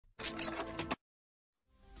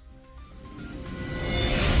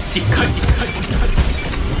近看！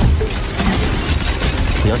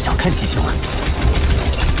不要小看鸡兄啊！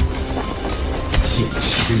剑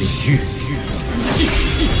师领域，剑！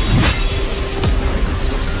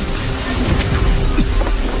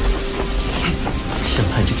审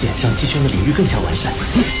判之剑让鸡兄的领域更加完善，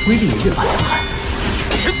威力也越发强悍。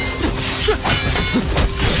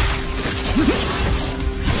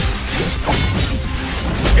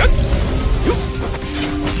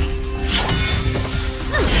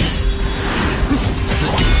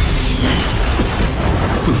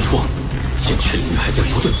不能拖，剑拳领域还在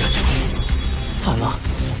不断加强。惨了，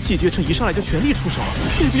季绝尘一上来就全力出手，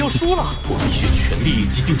这个要输了。我必须全力以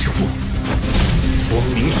击定制负。光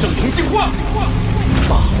明圣龙进化，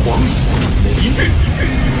霸皇雷炬，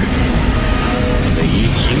雷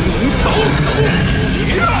霆龙扫，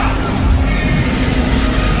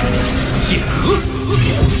剑河。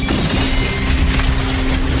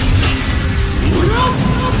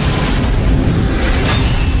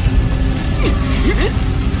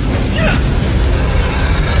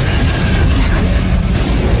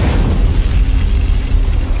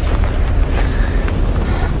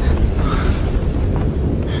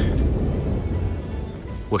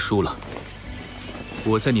我输了。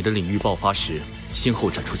我在你的领域爆发时，先后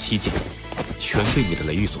斩出7剑，全被你的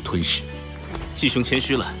雷域所吞噬。季兄谦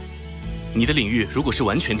虚了，你的领域如果是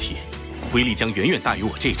完全体，威力将远远大于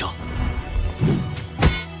我这一招。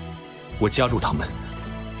我加入唐门，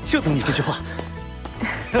就等你这句话。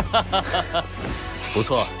不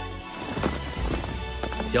错，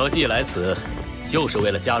小季来此，就是为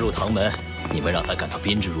了加入唐门，你们让他感到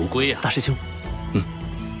宾至如归啊！大师兄，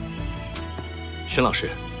宣老师，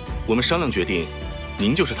我们商量决定，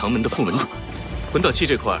您就是唐门的副门主，魂导器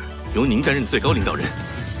这块由您担任最高领导人。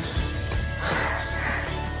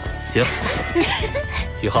行，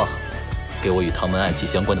宇浩，给我与唐门暗器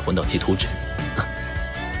相关的魂导器图纸。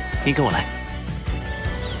您跟我来。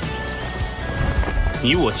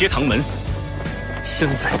你我皆唐门，生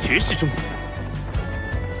在绝世中。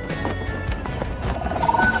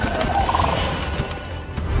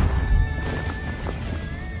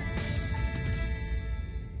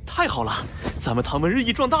太好了，咱们唐门日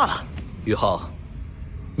益壮大了。宇浩，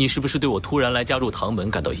你是不是对我突然来加入唐门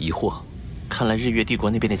感到疑惑？看来日月帝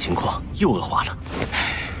国那边的情况又恶化了。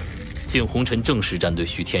靖红尘正式战队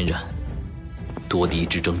徐天然，多敌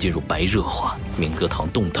之争进入白热化，明德堂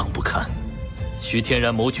动荡不堪。徐天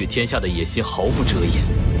然谋取天下的野心毫不遮掩，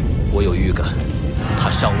我有预感，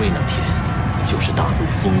他上位那天，就是大陆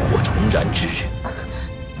烽火重燃之日。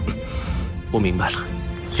我明白了，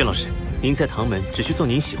宣老师，您在唐门只需做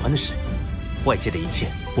您喜欢的事，外界的一切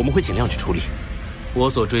我们会尽量去处理。我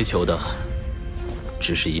所追求的，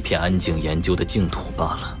只是一片安静研究的净土罢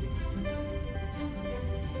了。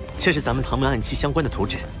这是咱们唐门暗器相关的图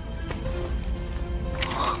纸。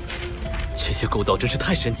这些构造真是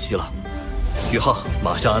太神奇了。宇浩，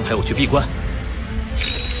马上安排我去闭关。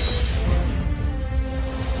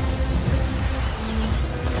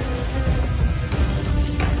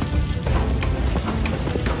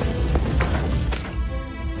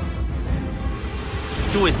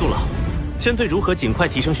诸位宿老，针对如何尽快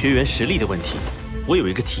提升学员实力的问题，我有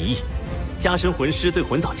一个提议：加深魂师对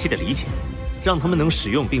魂导器的理解，让他们能使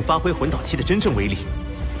用并发挥魂导器的真正威力。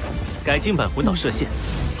改进版魂导射线，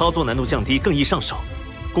操作难度降低，更易上手，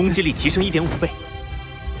攻击力提升1.5倍。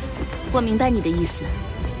我明白你的意思，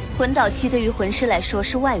魂导器对于魂师来说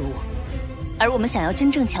是外物，而我们想要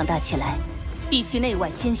真正强大起来，必须内外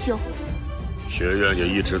兼修。学院也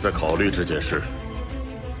一直在考虑这件事。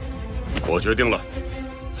我决定了，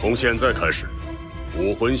从现在开始，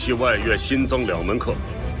武魂系外院新增2门课：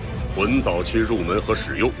魂导器入门和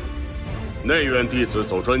使用。内院弟子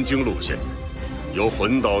走专精路线，由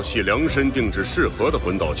魂导系量身定制适合的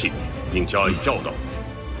魂导器，并加以教导。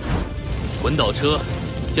魂导车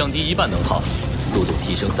降低1半能耗，速度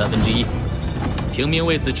提升1/3，平民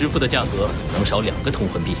为此支付的价格能少2个通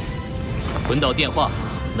魂币。魂导电话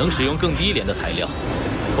能使用更低廉的材料，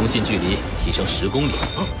通信距离提升10公里。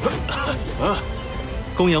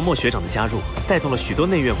公羊墨学长的加入，带动了许多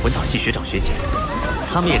内院魂导系学长学姐，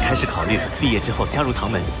他们也开始考虑毕业之后加入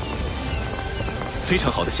唐门。非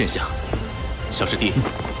常好的现象，小师弟，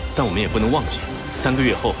但我们也不能忘记，3个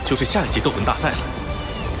月后就是下一届斗魂大赛了。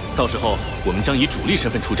到时候我们将以主力身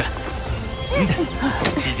份出战。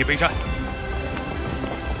积极备战。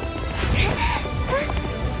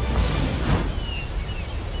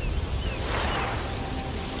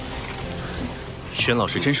宣老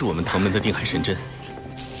师真是我们唐门的定海神针，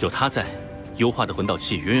有他在，优化的魂导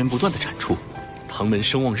器源源不断的产出，唐门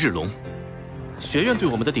声望日隆。学院对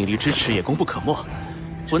我们的鼎力支持也功不可没，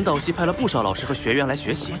魂导系派了不少老师和学员来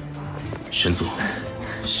学习。玄祖，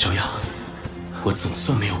小雅，我总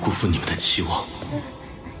算没有辜负你们的期望。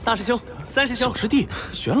大师兄、三师兄、小师弟、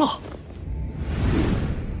玄老，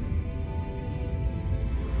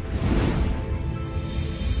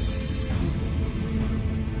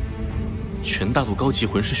全大陆高级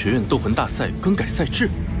魂师学院斗魂大赛更改赛制。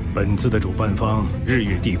本次的主办方日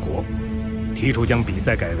月帝国提出将比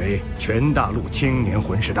赛改为全大陆青年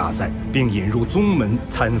魂师大赛，并引入宗门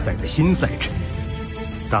参赛的新赛制。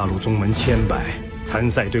大陆宗门千百，参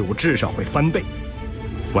赛队伍至少会翻倍。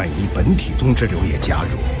万一本体宗之流也加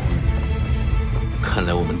入，看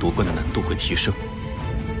来我们夺冠的难度会提升。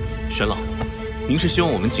玄老，您是希望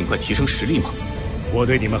我们尽快提升实力吗？我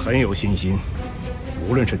对你们很有信心，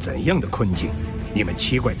无论是怎样的困境，你们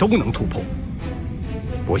七怪都能突破。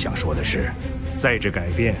我想说的是，赛制改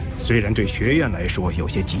变虽然对学院来说有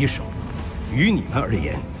些棘手，于你们而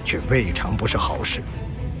言却未尝不是好事。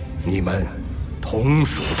你们同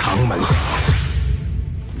属唐门。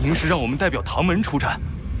您是让我们代表唐门出战，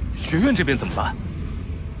学院这边怎么办？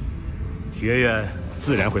学院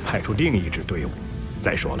自然会派出另一支队伍。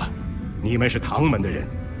再说了，你们是唐门的人，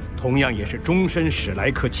同样也是终身史莱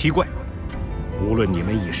克七怪。无论你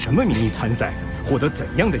们以什么名义参赛，获得怎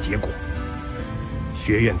样的结果，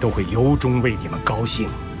学院都会由衷为你们高兴。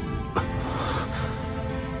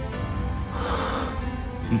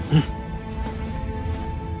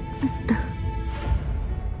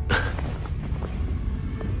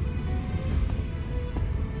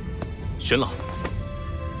玄老，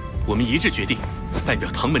我们一致决定代表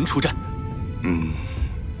唐门出战。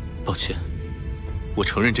抱歉，我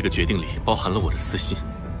承认这个决定里包含了我的私心。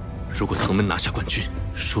如果唐门拿下冠军，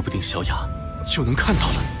说不定小雅就能看到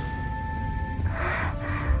了。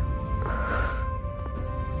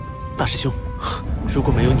大师兄，如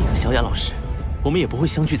果没有你和小雅老师，我们也不会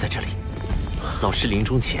相聚在这里。老师临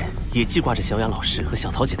终前也记挂着小雅老师和小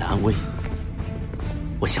桃姐的安危。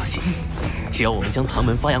我相信，只要我们将唐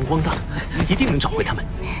门发扬光大，一定能找回他们。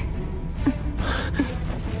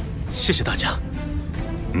谢谢大家。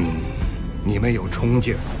你们有冲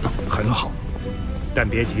劲，很好，但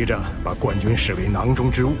别急着把冠军视为囊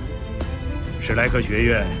中之物。史莱克学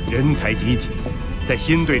院人才济济，在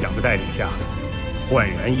新队长的带领下，焕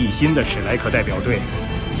然一新的史莱克代表队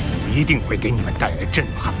一定会给你们带来震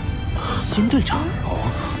撼。新队长？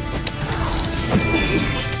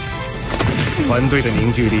团队的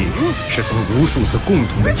凝聚力是从无数次共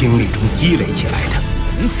同的经历中积累起来的，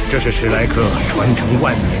这是史莱克传承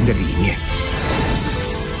万年的理念。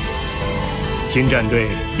新战队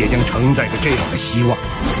也将承载着这样的希望，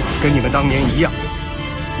跟你们当年一样，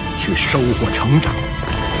去收获成长，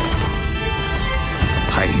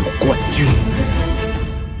还有冠军。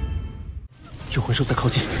有魂兽在靠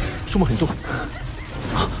近，数目很多。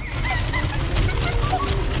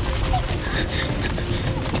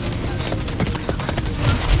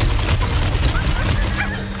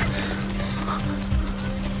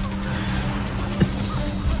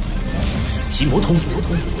紫极魔童，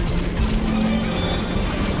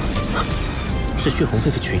是血红狒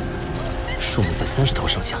狒群，数目在30头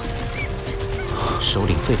上下。首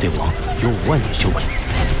领狒狒王有5万年修为。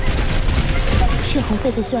血红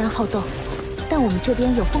狒狒虽然好斗，但我们这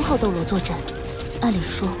边有封号斗罗坐镇，按理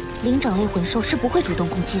说灵长类魂兽是不会主动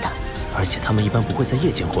攻击的。而且他们一般不会在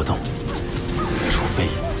夜间活动，除非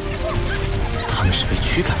他们是被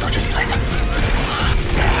驱赶到这里来的。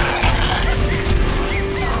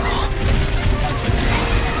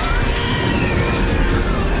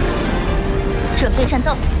准备战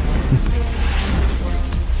斗！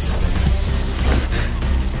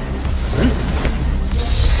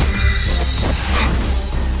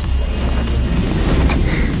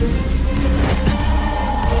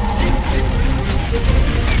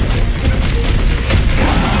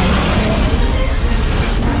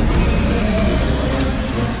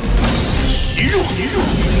虚弱，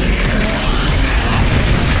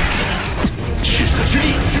赤色之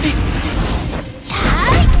力。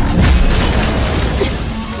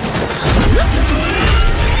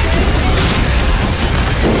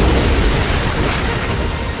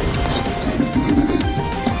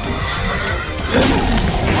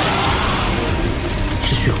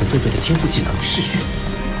狒狒的天赋技能嗜血，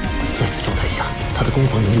在此状态下，他的攻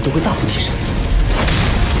防能力都会大幅提升。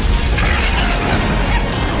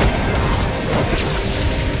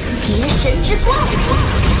劫神之光，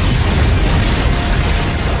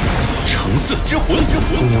橙色之魂。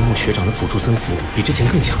东阳木学长的辅助增幅比之前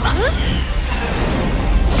更强了。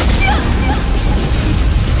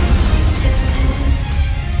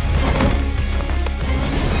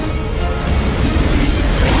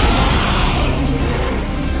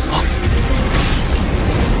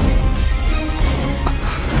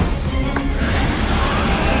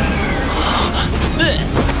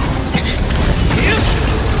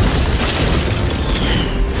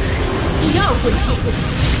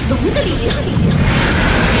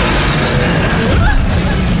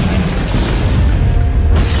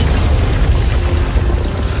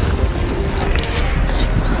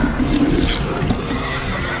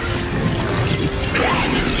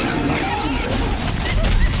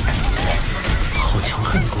强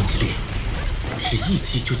悍的攻击力，只一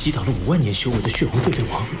击就击倒了5万年修为的血红狒狒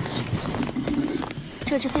王。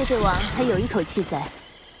这只狒狒王还有一口气在，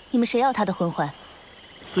你们谁要他的魂环？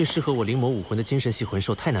最适合我灵魔武魂的精神系魂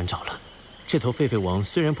兽太难找了。这头狒狒王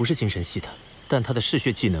虽然不是精神系的，但它的嗜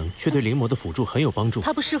血技能却对灵魔的辅助很有帮助。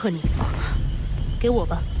它不适合你，给我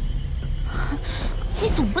吧。你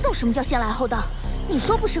懂不懂什么叫先来后到？你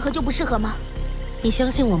说不适合就不适合吗？你相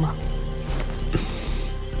信我吗？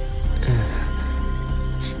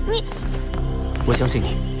你，我相信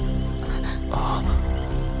你。啊，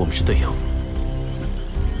我们是队友。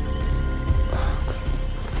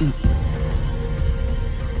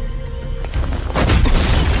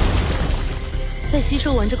在吸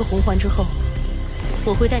收完这个魂环之后，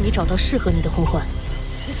我会带你找到适合你的魂环。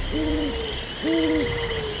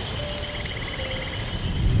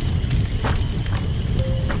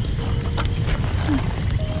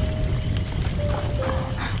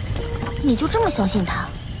你就这么相信他？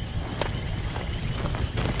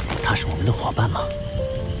他是我们的伙伴吗？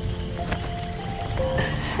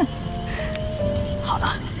好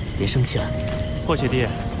了，别生气了。霍学弟，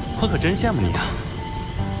我可真羡慕你啊！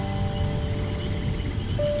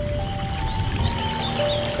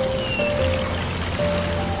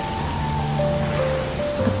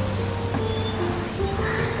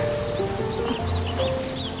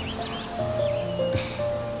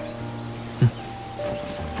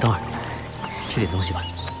等会儿，吃点东西吧。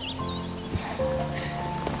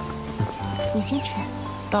你先吃。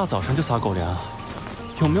大早上就撒狗粮，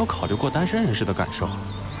有没有考虑过单身人士的感受？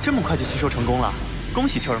这么快就吸收成功了，恭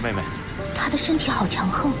喜秋儿妹妹！她的身体好强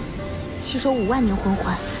横，吸收5万年魂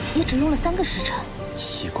环也只用了3个时辰。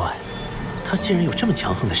奇怪，她既然有这么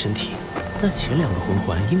强横的身体，那前2个魂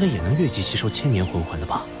环应该也能越级吸收1000年魂环的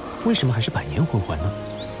吧？为什么还是100年魂环呢？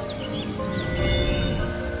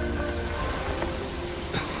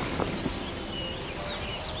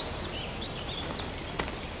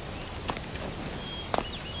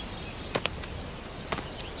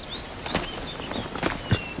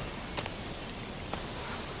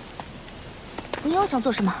你又想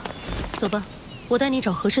做什么？走吧，我带你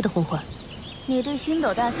找合适的魂环。你对星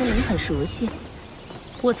斗大森林很熟悉。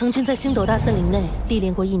我曾经在星斗大森林内历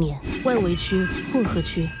练过1年，外围区、混合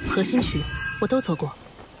区、核心区我都走过。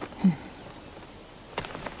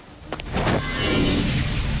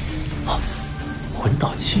魂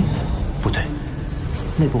导器？不对，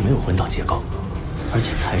内部没有魂导结构，而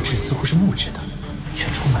且材质似乎是木质的，却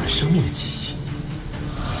充满了生命的气息。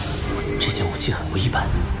这件武器很不一般。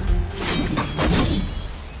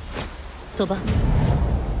走吧。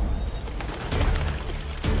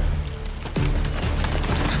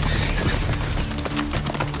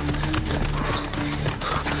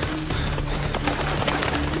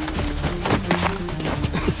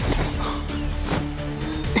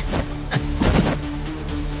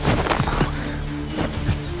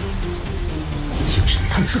精神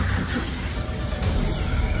探测。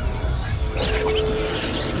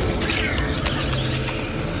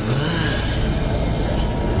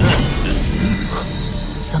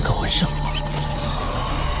3个魂圣。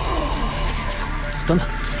等等，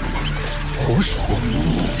火鼠。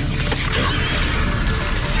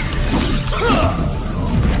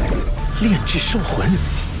炼制兽魂，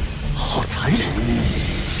好残忍！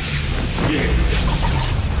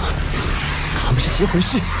他们是邪魂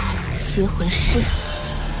师。邪魂师，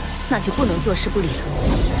那就不能坐视不理了。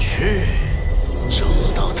去，找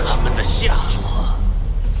到他们的下落。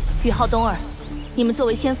宇浩、东儿，你们作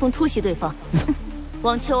为先锋突袭对方。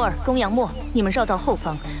王秋儿、宫阳墨，你们绕到后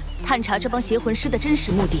方，探查这帮邪魂师的真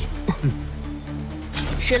实目的。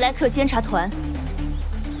史莱克监察团，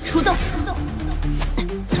出动！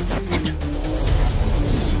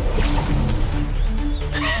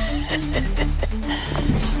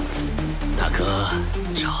大哥，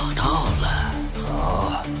找到了，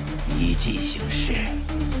好，依计行事。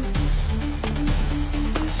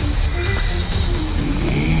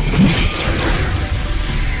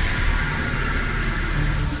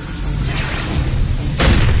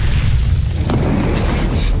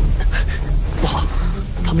不好，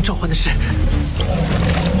他们召唤的是……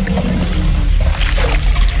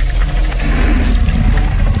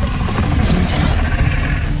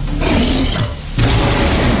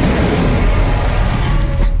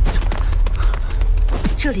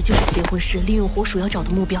这里就是邪魂师利用火鼠要找的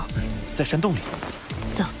目标，在山洞里。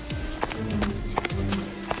走。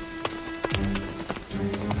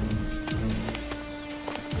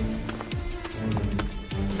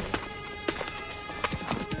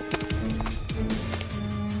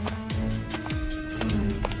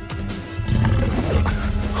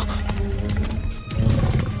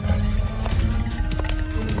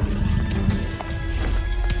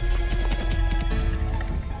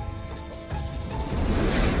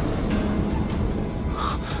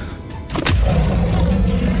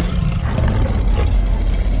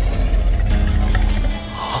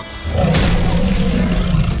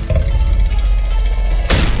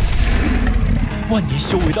万年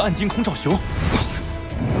修为的暗金空爪熊，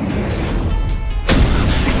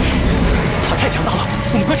他太强大了，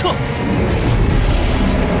我们快撤！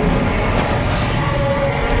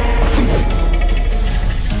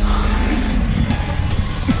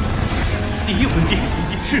第一魂技，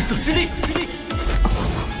赤色之力。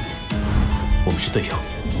我们是队友。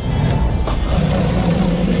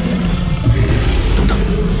等等，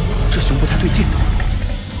这熊不太对劲。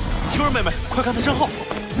秋儿妹妹，快看他身后，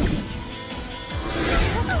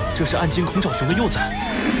这是暗金空爪熊的幼崽。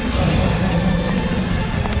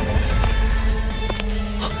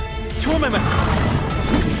秋儿妹妹。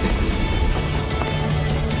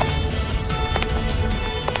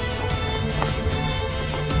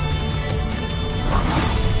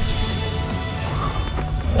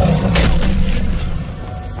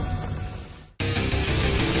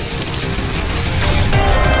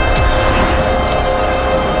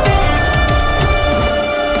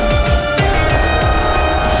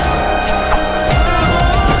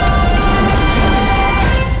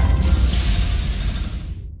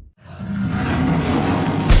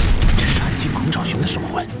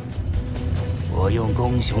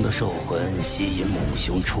熊的兽魂吸引母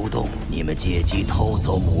熊出动，你们借机偷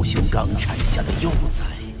走母熊刚产下的幼崽。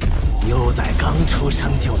幼崽刚出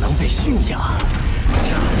生就能被驯养，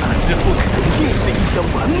长大之后肯定是一件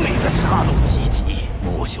完美的杀戮奇迹。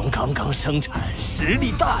母熊刚刚生产，实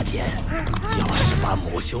力大减，要是把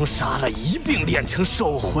母熊杀了一并练成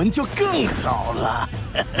兽魂就更好了。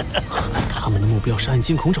他们的目标是暗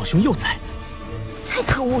金恐爪熊幼崽，太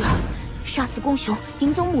可恶了！杀死公熊，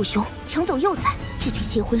迎走母熊，抢走幼崽，这群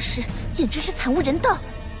邪魂师简直是惨无人道。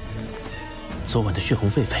昨晚的血红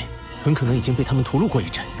狒狒很可能已经被他们屠戮过一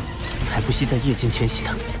阵，才不惜在夜间迁徙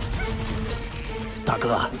的。大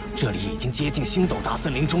哥，这里已经接近星斗大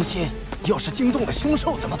森林中心，要是惊动了凶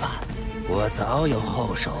兽怎么办？我早有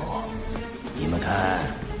后手。你们看，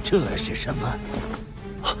这是什么？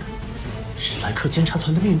史莱克监察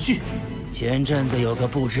团的面具。前阵子有个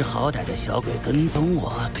不知好歹的小鬼跟踪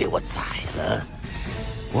我，被我宰了。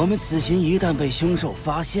我们此行一旦被凶兽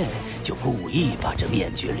发现，就故意把这面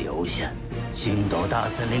具留下。星斗大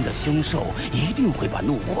森林的凶兽一定会把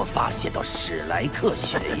怒火发泄到史莱克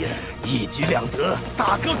学院，一举两得。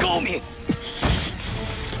大哥高明。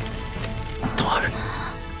朵儿，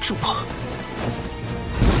住口！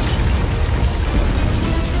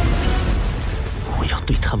我要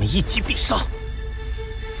对他们一击必杀。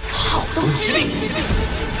好动之力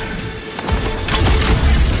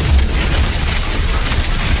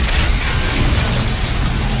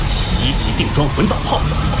！7级定装魂导炮，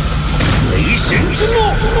雷神之怒！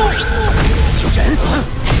小人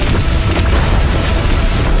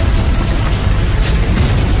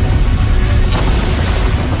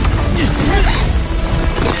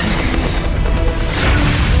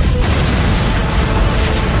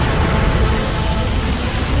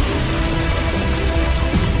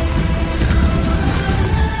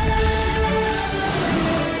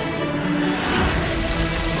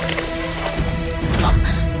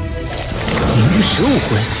，15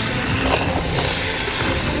魂，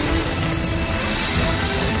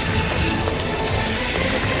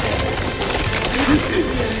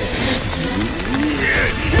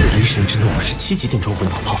雷神之怒是7级定装魂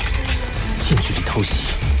导炮，近距离偷袭，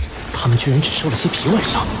他们居然只受了些皮外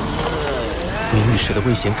伤。明玉蛇的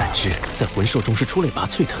危险感知在魂兽中是出类拔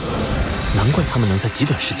萃的，难怪他们能在极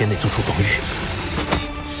短时间内做出防御。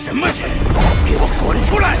什么人？给我滚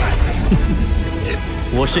出来！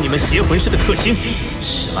我是你们邪魂师的克星，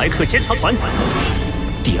史莱克监察团。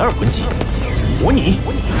第2魂技，模拟。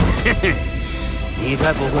你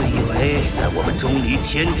该不会以为在我们钟离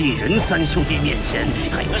天地人3兄弟面前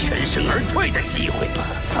还有全身而退的机会吧？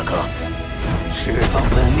大哥，释放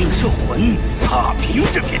本命兽魂，踏平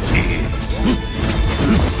这片区域。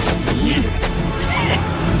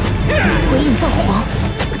鬼影凤凰，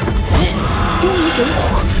幽冥鬼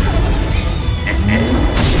火，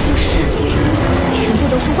这就是全部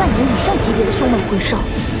都是万年以上级别的凶猛魂兽。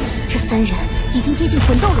这3人已经接近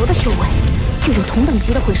魂斗罗的修为，又有同等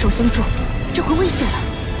级的魂兽相助，这回危险了。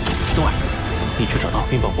冬儿，你去找到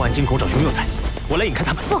并保护暗金口找熊幼崽，我来引开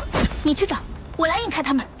他们。不，你去找，我来引开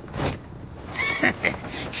他们。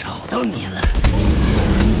找到你了。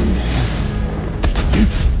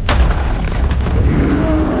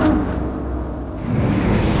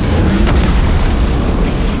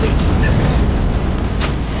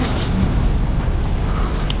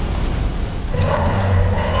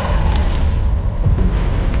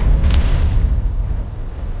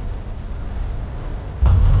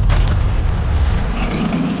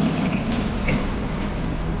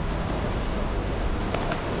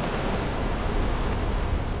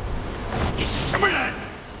什么人？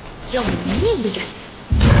要你命的人！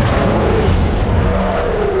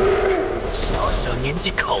小小年纪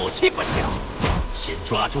口气不小，先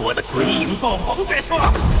抓住我的鬼影暴风再说。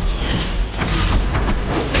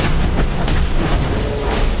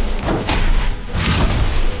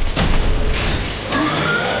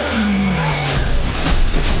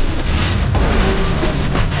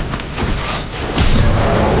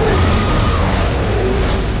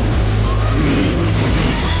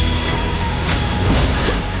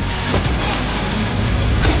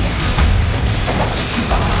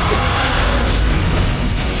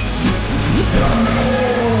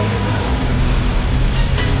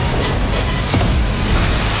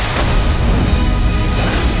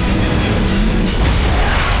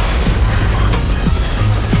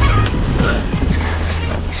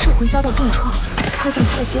遭到重创，操纵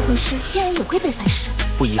他的邪魂师竟然也会被反噬。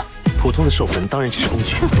不一样，普通的兽魂当然只是工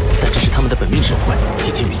具，但这是他们的本命神魂，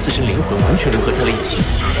已经与自身灵魂完全融合在了一起。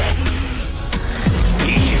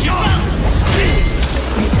一起上！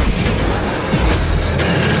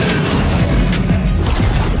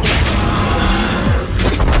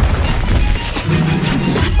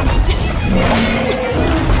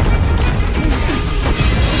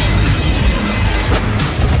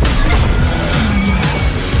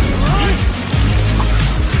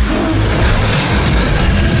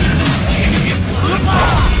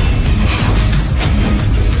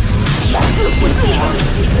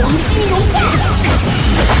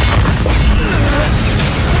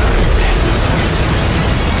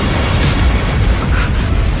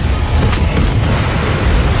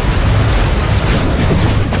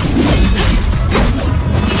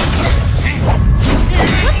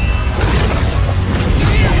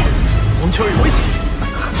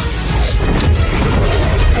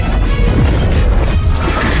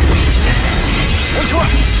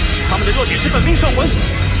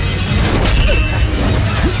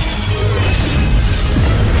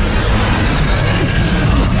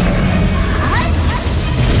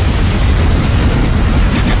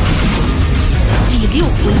第6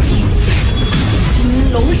魂技，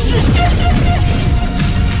金龙嗜血。